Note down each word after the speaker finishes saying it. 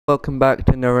Welcome back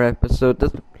to another episode.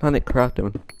 This is Planet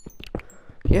Crafting.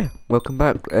 Yeah, welcome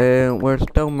back. We're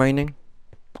still mining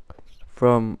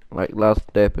from like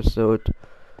last episode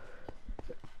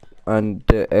and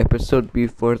the episode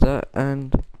before that,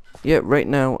 and yeah, right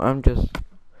now I'm just.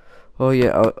 Oh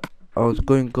yeah, I was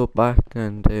going to go back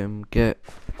and get.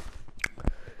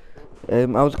 I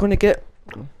was going to get.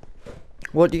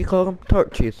 What do you call them?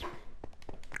 Torches.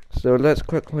 So let's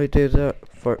quickly do that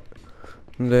for.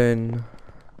 Then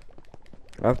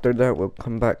after that we'll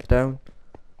come back down.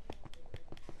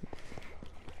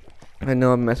 I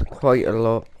know I missed quite a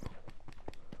lot,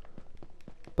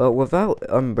 but without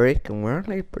unbreaking we're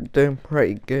actually doing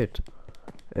pretty good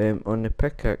on the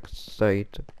pickaxe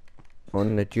side,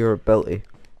 on the durability.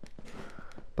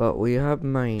 But we have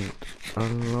mined a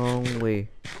long way,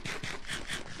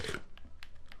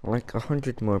 like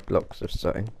 100 more blocks or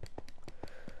something.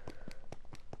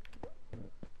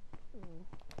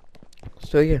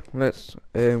 So yeah, let's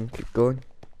keep going.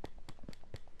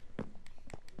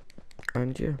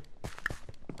 And yeah,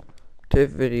 2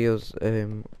 videos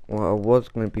what I was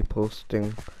going to be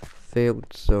posting failed,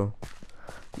 so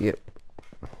yep.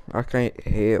 I kinda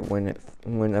hate it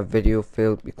when a video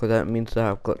failed, because that means that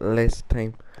I've got less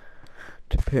time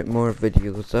to put more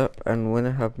videos up, and when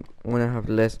I have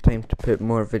less time to put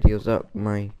more videos up,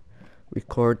 my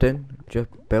recording just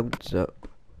builds up.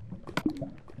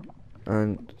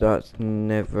 And that's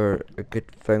never a good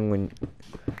thing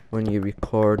when you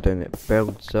record and it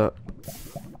builds up.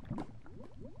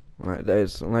 Like that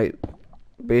is like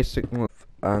basic with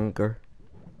anger,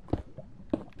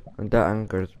 and that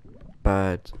anger is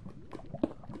bad,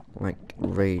 like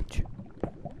rage.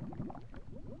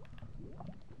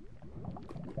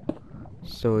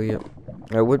 So yeah,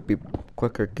 I would be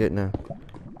quicker getting a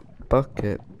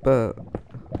bucket, but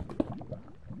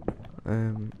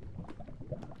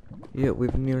yeah,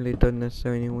 we've nearly done this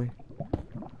anyway.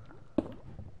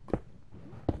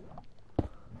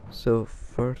 So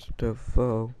first of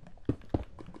all,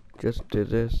 just do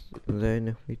this, then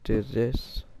if we do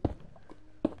this,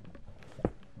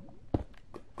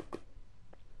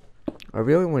 I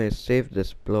really want to save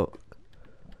this block,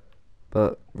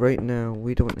 but right now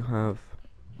we don't have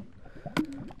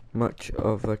much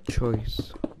of a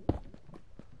choice.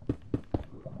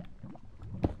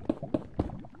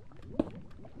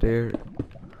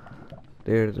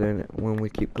 There, then when we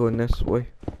keep going this way,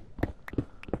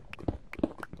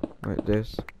 like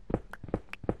this,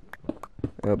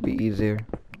 it'll be easier.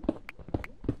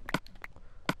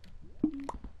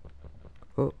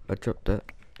 Oh, I dropped that.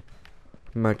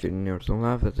 Imagine there's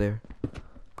lava there.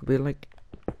 Could be like,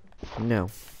 no.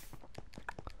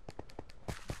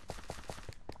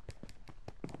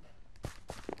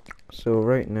 So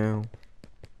right now,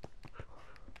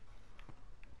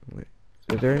 wait,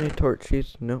 are there any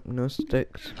torches? Nope, no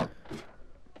sticks.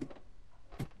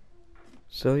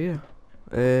 So yeah,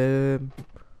 I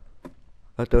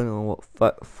don't know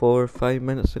what 4 or 5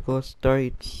 minutes ago I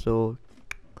started, so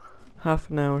half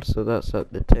an hour, so that's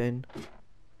up to 10.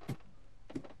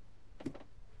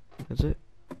 Is it?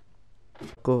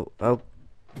 I'll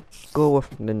go with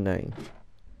the 9.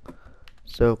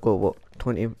 So I'll go what,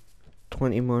 20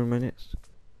 more minutes.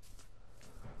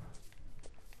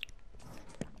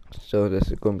 So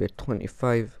this is going to be a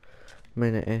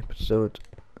 25-minute episode,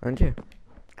 and yeah.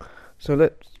 So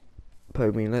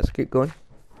let's keep going.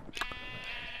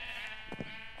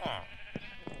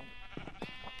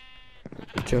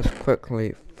 Just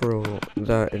quickly throw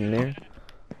that in there.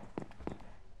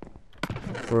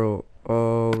 Throw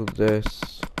all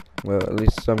this, well, at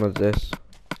least some of this,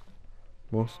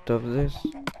 most of this,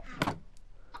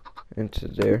 into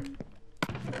there.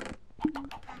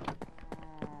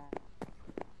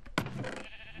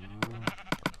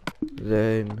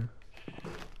 Then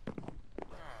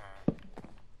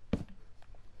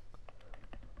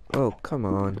oh, come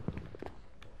on.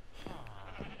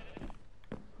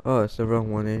 Oh, it's the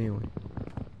wrong one anyway.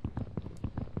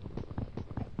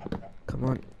 Come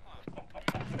on.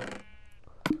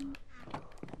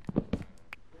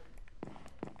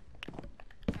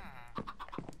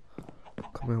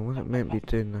 Come on, wasn't meant to be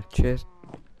doing the chest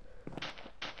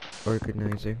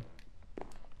organizing.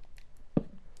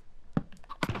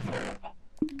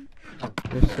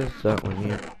 This is that one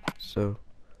here. So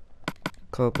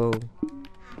cobble.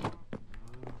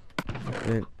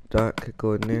 Then that could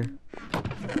go in there.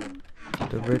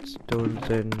 The redstone's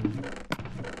in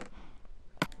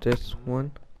this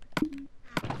one.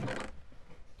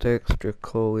 The extra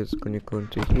coal is going to go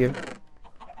into here.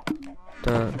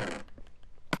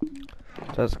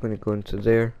 That's going to go into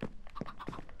there.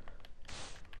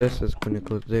 This is going to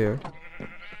go there.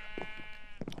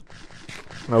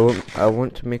 I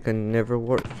want to make a never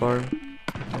work farm.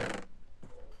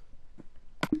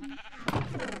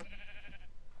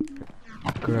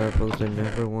 Gravel's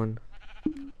another one.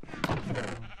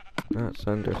 That's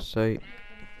under sight.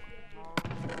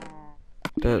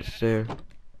 That's there.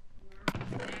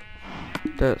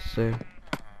 That's there.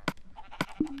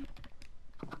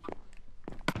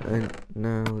 And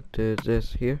now there's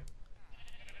this here.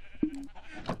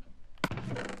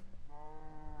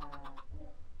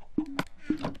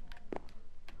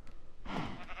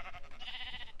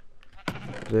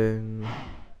 Then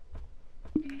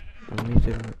I'm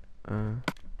needing a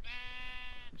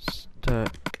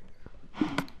stack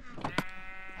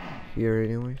here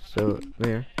anyway, so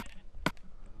there.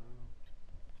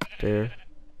 There.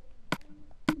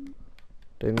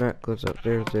 Then that goes up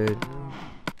there, then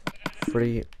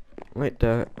 3 like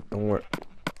that, and work.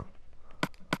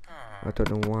 I don't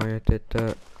know why I did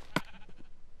that.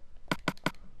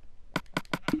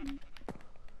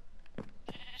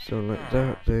 So like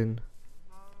that, then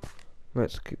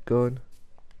let's keep going.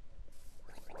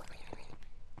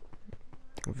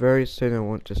 Very soon I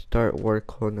want to start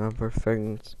work on other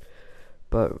things,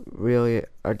 but really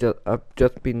I've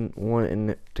just been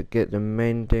wanting to get the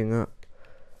mending up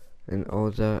and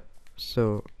all that.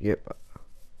 So yep,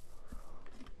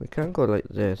 we can go like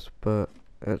this, but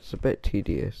it's a bit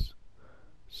tedious.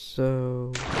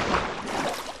 So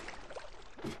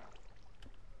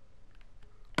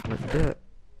like that.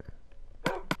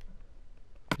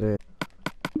 There.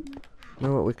 You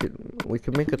know what, we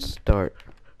could make it start.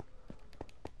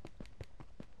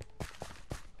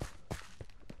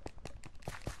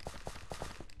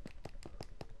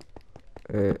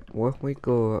 Won't we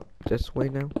go up this way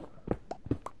now?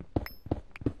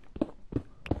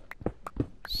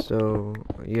 So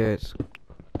yes.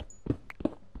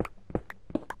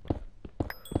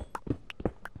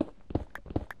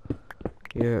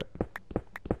 Yeah.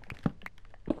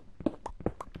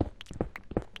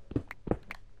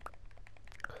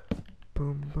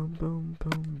 Boom boom boom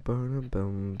boom boom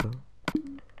boom boom.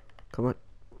 Come on.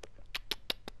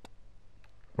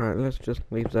 Right, let's just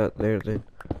leave that there then.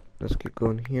 Let's keep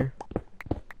going here.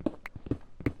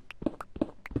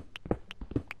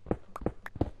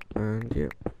 And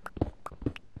yep.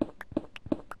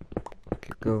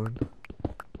 Keep going.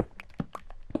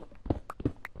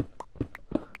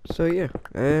 So yeah,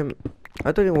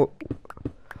 I don't know what.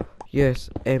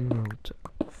 Yes, emerald.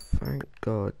 Thank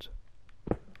God.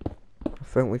 I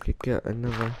think we could get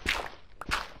another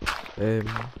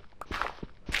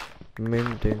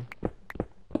mending.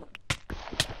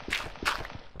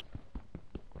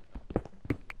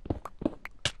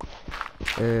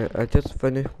 I just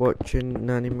finished watching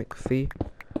Nanny McPhee.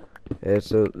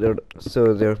 So they're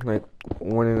like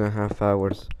 1.5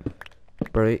 hours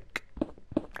break.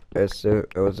 So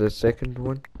it was the second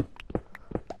one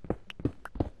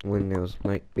when it was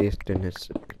like based in his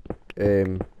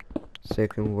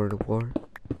Second World War.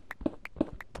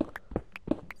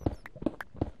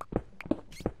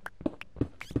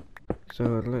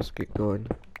 So let's get going.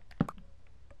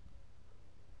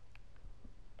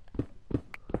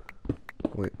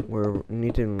 We're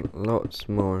needing lots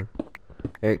more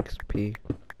XP,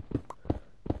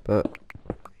 but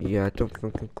yeah, I don't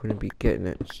think I'm going to be getting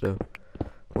it. So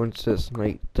once it's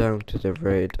like down to the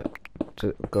red,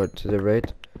 to the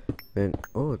red, then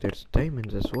oh, there's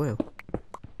diamonds as well.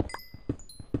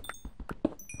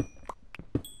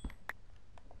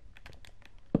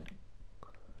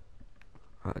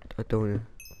 I don't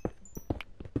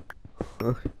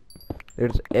know.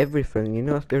 There's everything, you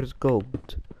know. There's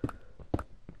gold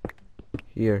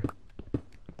here.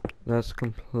 That's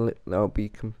complete. That'll be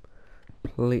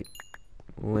completely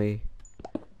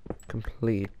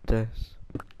complete. This.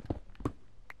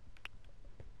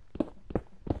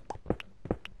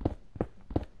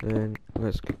 Then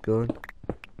let's get going.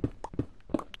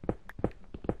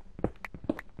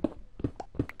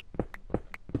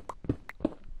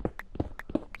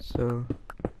 So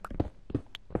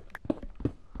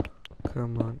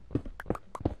come on.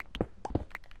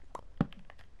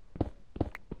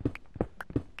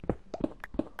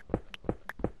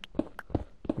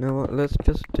 You know what, let's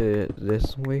just do it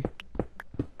this way.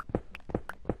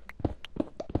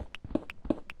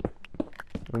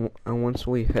 And once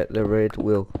we hit the red,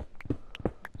 we'll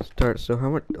start. So how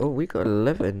much? Oh, we got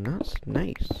 11. That's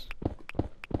nice.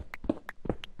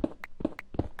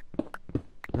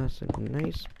 That's a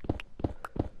nice.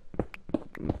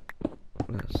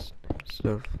 That's nice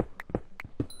of.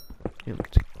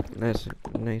 That's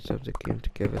nice of the game to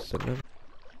give us 11.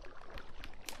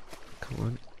 Come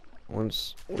on.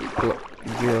 Once we block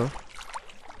you,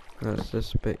 that's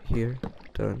this bit here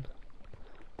done.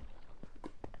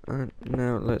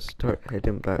 Now let's start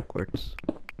heading backwards.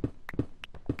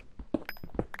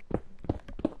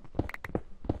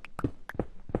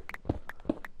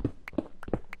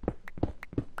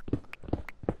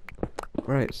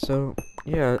 Right, so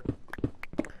yeah,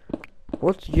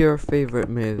 what's your favorite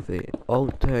movie all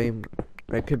time?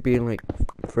 It could be like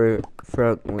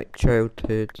throughout like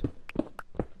childhood.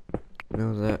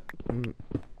 Know that.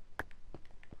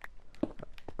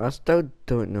 I still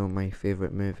don't know my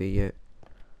favorite movie yet.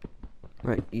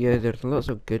 Like, yeah, there's lots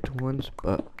of good ones,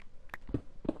 but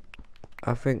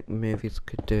I think movies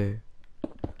could do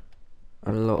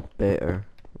a lot better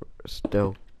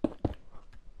still.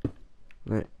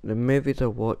 Like, the movies I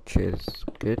watch is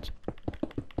good.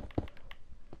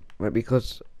 Like,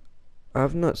 because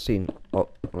I've not seen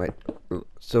like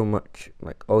so much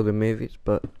like all the movies,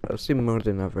 but I've seen more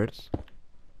than others,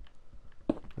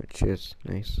 which is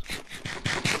nice.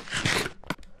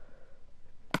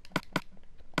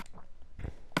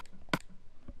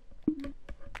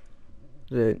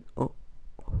 Then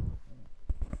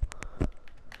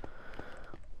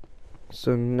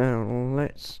so now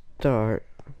let's start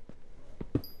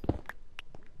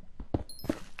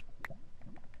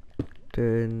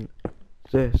doing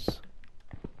this.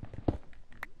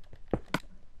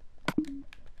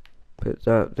 Put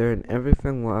that there, and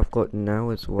everything what I've got now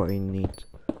is what I need.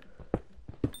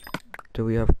 Do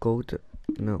we have gold?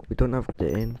 No, we don't have the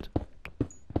end.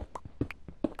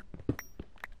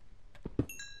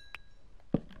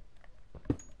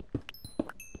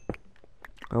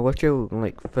 I wish you would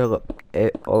like fill up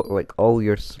all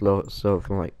your slots of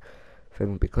like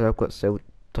thing, because I've got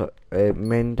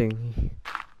mending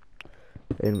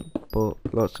and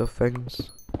lots of things.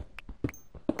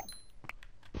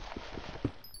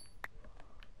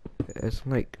 It's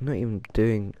like not even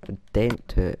doing a dent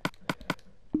to it.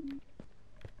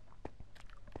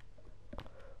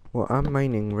 What I'm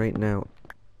mining right now,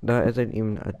 that isn't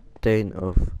even a dent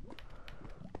of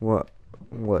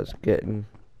what's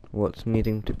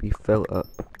needing to be filled up.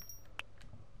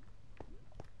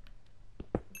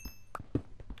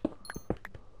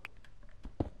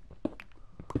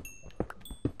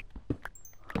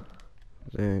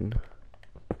 Then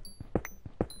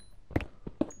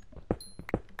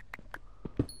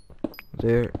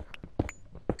there.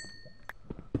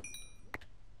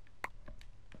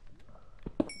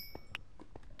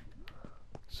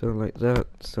 So like that.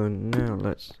 So now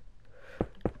let's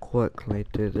quickly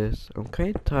do this. I'm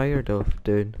kind of tired of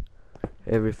doing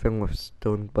everything with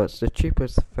stone, but it's the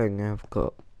cheapest thing I've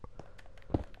got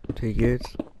to use.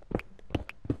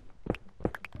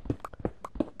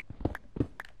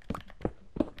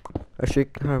 I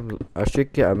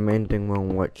should get a mending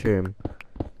one, which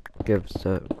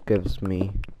gives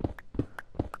me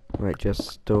like just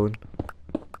stone,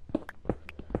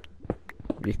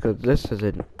 because this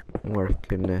isn't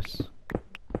working. This.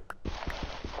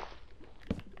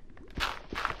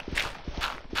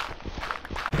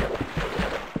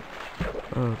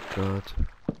 Oh god.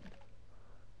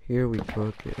 Here we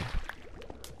go again.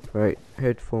 Right,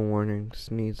 headphone warning,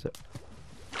 sneeze.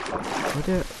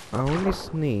 I only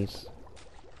sneeze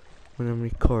when I'm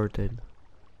recording.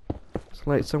 It's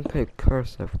like some kind of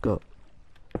curse I've got.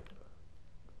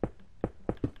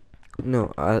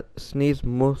 No, I sneeze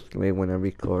mostly when I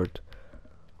record.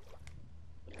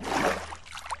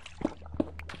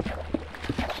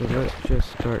 So let's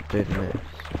just start doing this.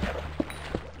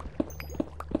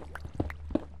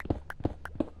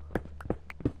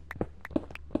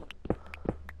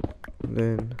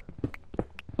 Then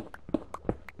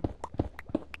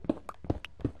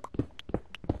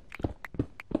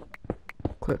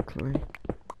quickly.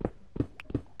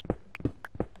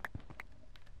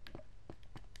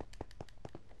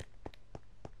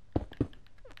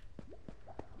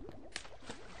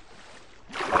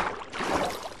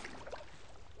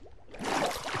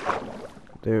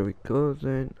 There we go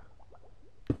then.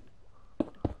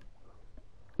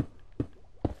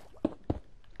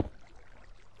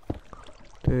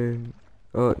 Then,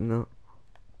 oh no.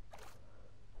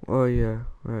 Oh yeah,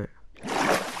 right.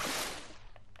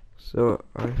 So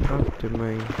I have to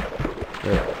mine.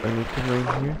 Right, I need to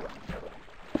mine here.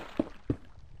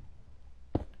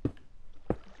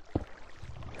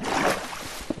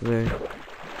 Then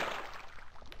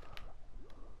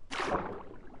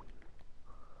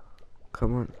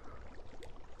come on.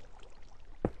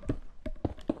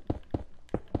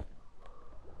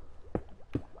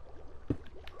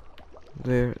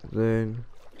 There, then.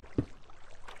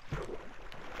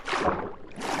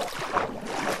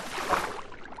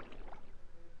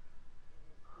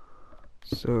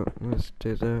 So let's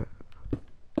do that.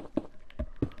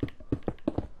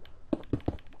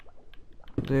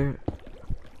 There.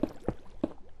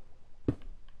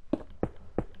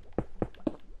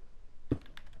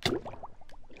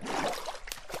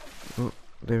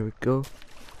 There we go.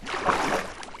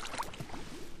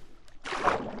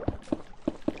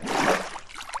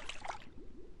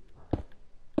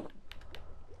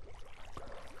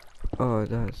 Oh,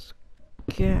 that's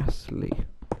ghastly.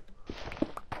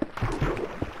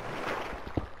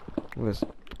 Let's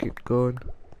keep going.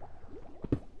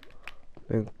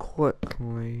 Then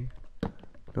quickly,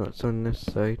 no, it's on this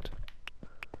side.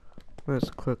 Let's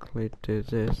quickly do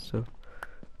this, so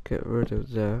get rid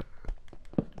of that.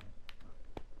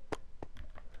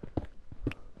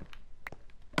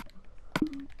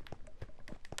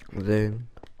 Then,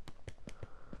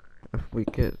 if we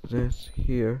get this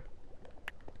here,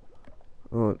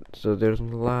 oh, so there's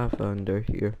lava under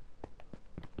here.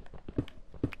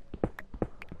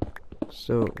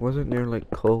 So, wasn't there like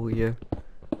coal? Yeah,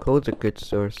 coal's a good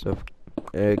source of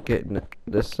getting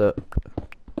this up.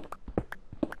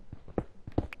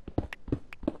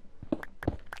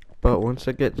 But once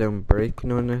I get them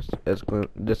breaking on this, this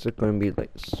is going to be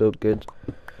like so good.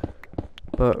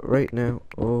 But right now,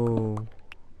 oh,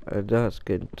 that's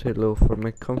getting too low for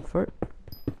my comfort.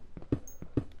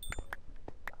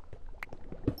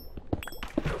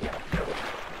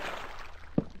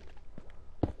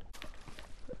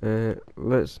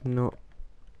 Let's not.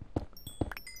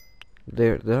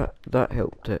 There, that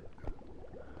helped it.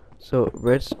 So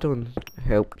redstone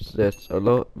helps this a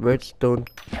lot. Redstone,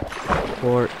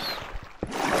 quartz.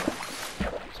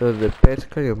 So the best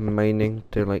kind of mining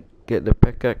to like get the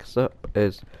pickaxe up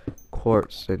is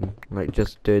quartz and like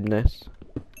just doing this.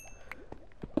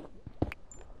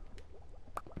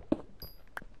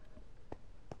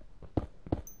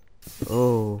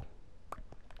 Oh,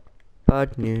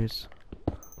 bad news.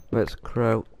 Let's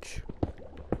crouch.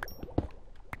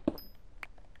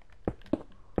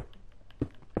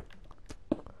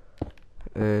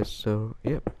 So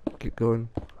yep, keep going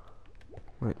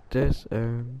like this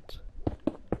and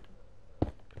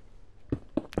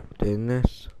doing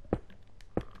this,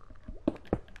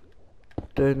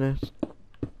 doing this.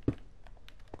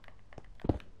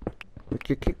 We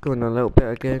could keep going a little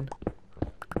bit again,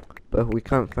 but we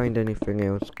can't find anything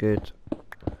else good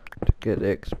to get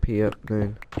the XP up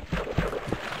then.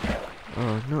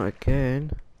 Oh, not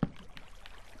again.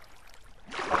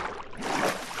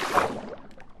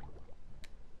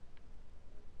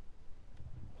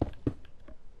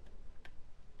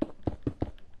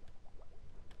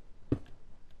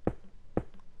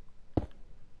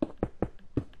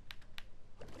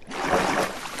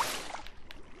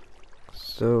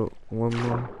 So, one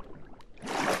more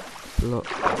block.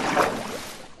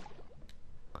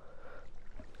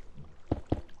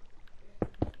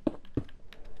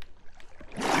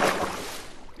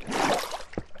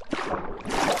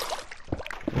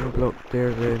 One block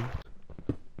there then.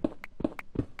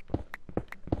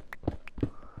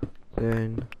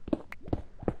 Then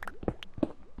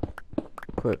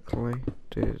quickly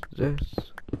do this.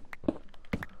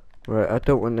 Right, I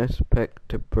don't want this pick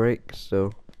to break,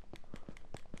 so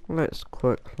let's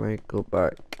quickly go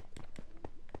back.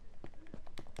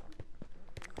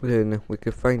 Then if we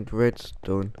could find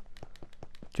redstone,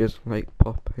 just like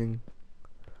popping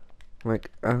like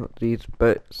out these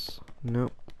bits.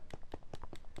 Nope.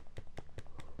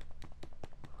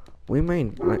 We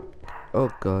might like,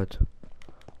 oh god,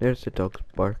 there's the dogs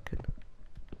barking.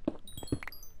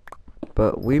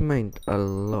 But we mined a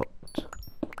lot.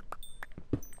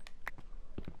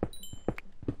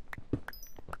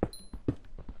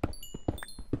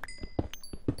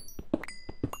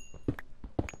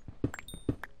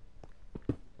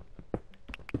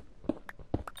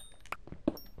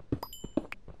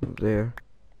 There.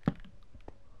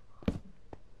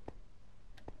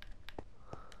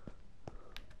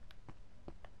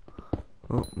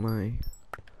 Oh, my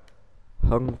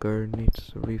hunger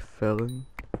needs refilling.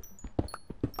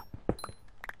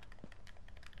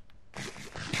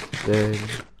 Then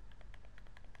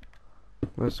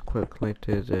let's quickly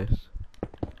do this.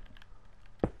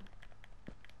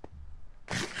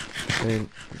 Then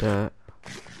that,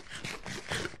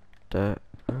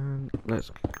 and let's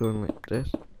keep going like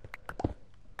this.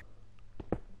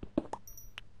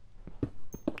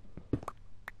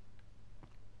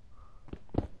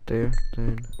 There,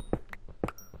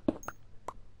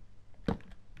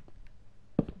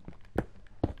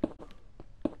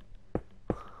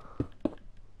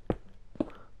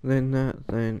 then that,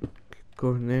 then keep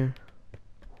going there.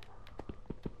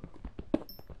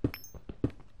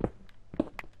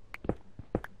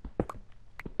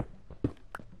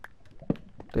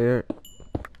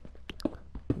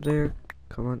 There,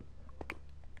 come on.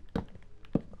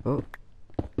 Oh,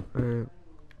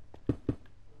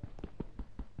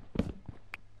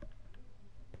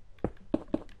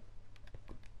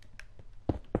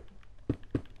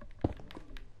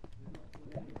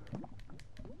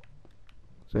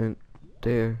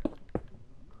 there.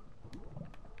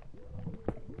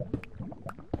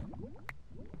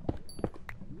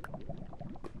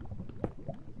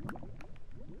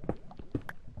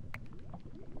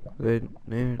 Then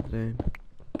there, then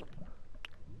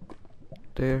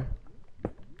there.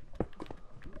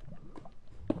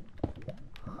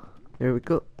 There we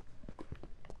go.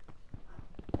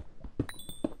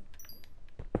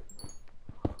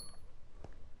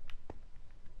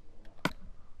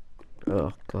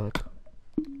 Oh god.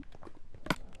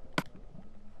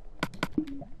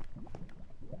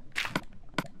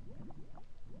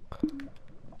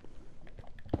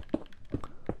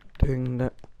 Doing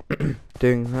that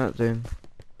doing that then.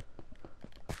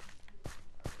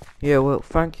 Yeah, well,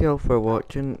 thank you all for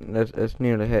watching. It's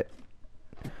nearly hit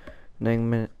 9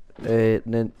 minutes,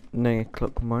 9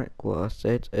 o'clock mark, what I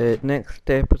said. Next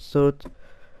episode,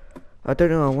 I don't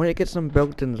know, I want to get some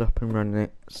buildings up and running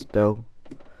still.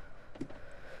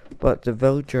 But the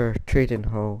villager trading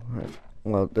hall,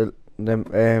 well,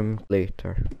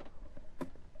 later.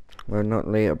 Well, not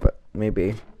later, but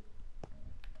maybe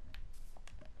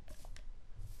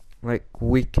like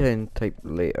weekend type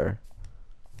later.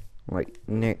 Like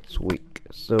next week.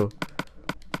 So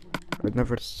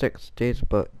another 6 days,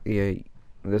 but yeah,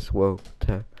 this will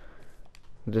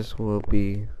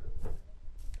be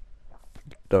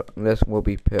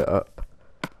put up.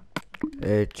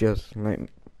 Just like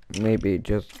maybe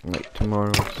just like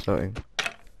tomorrow or something.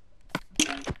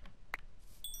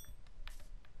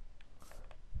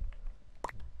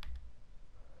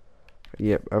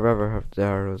 Yep, I'd rather have the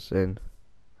arrows in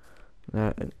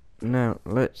that. Now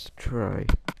let's try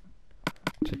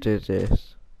to do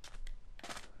this.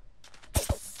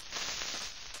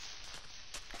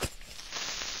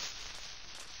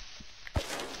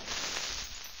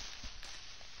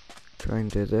 Try and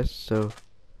do this so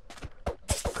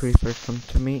creeper come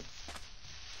to me.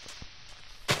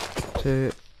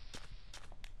 2,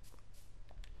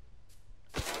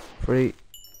 3.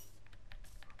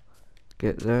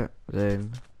 Get that,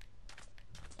 then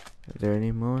is there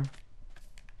any more?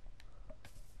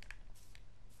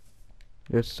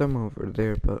 There's some over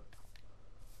there, but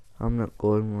I'm not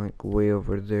going like way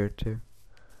over there to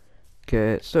get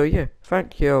it. So yeah,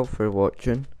 thank you all for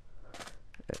watching.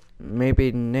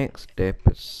 Maybe next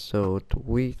episode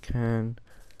we can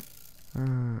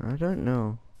I don't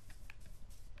know,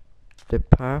 the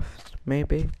paths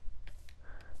maybe.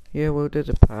 Yeah, we'll do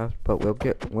the path, but we'll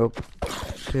do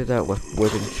that with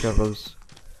wooden shovels.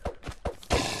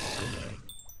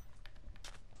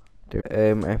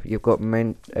 If you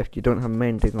don't have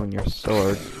mending on your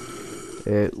sword,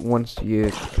 once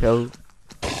you kill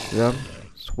them,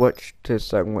 switch to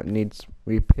something that needs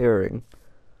repairing,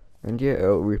 and yeah,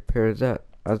 it'll repair that.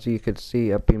 As you can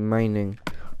see, I've been mining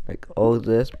like all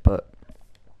this, but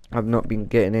I've not been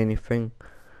getting anything,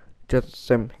 just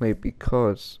simply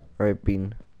because I've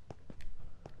been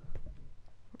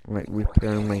like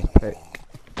repairing my pick.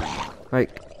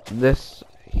 Like this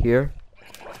here.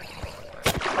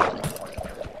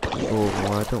 Oh,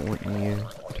 well, I don't want you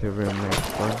to ruin my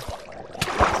fun.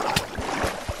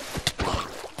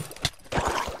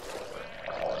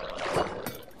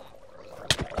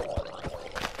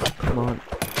 Come on.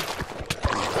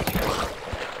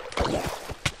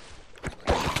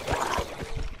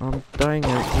 I'm dying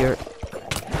out here.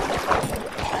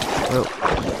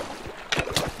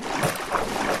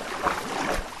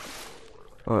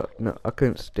 Oh no, I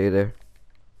couldn't stay there.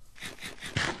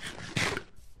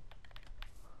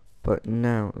 But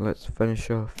now let's finish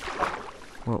off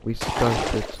what we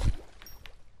started.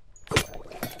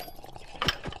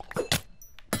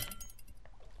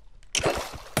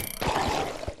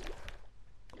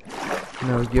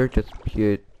 No, you're just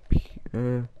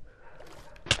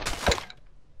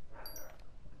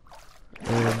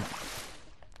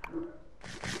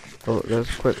oh,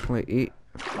 let's quickly eat.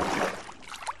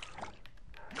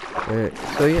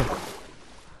 So yeah,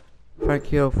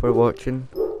 thank you all for watching.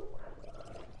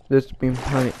 This has been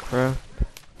Planetcraft.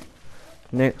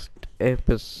 Next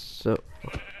episode,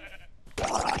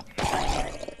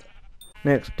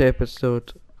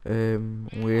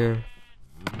 we're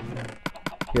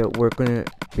gonna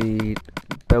be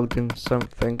building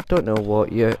something. Don't know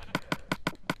what yet.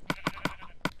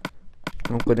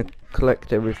 I'm gonna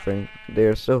collect everything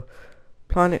there. So,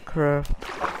 Planetcraft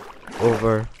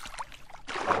over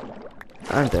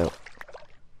and out.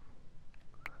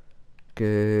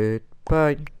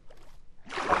 Goodbye.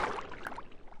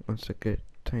 Once I get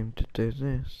time to do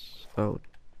this, I'll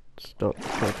stop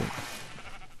recording.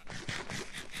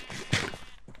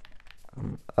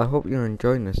 I hope you're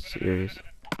enjoying this series.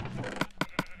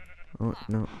 Oh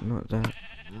no, not that.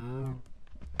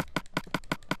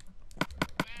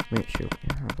 make sure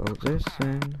we have all this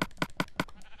in.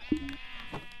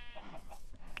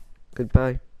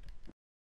 Goodbye.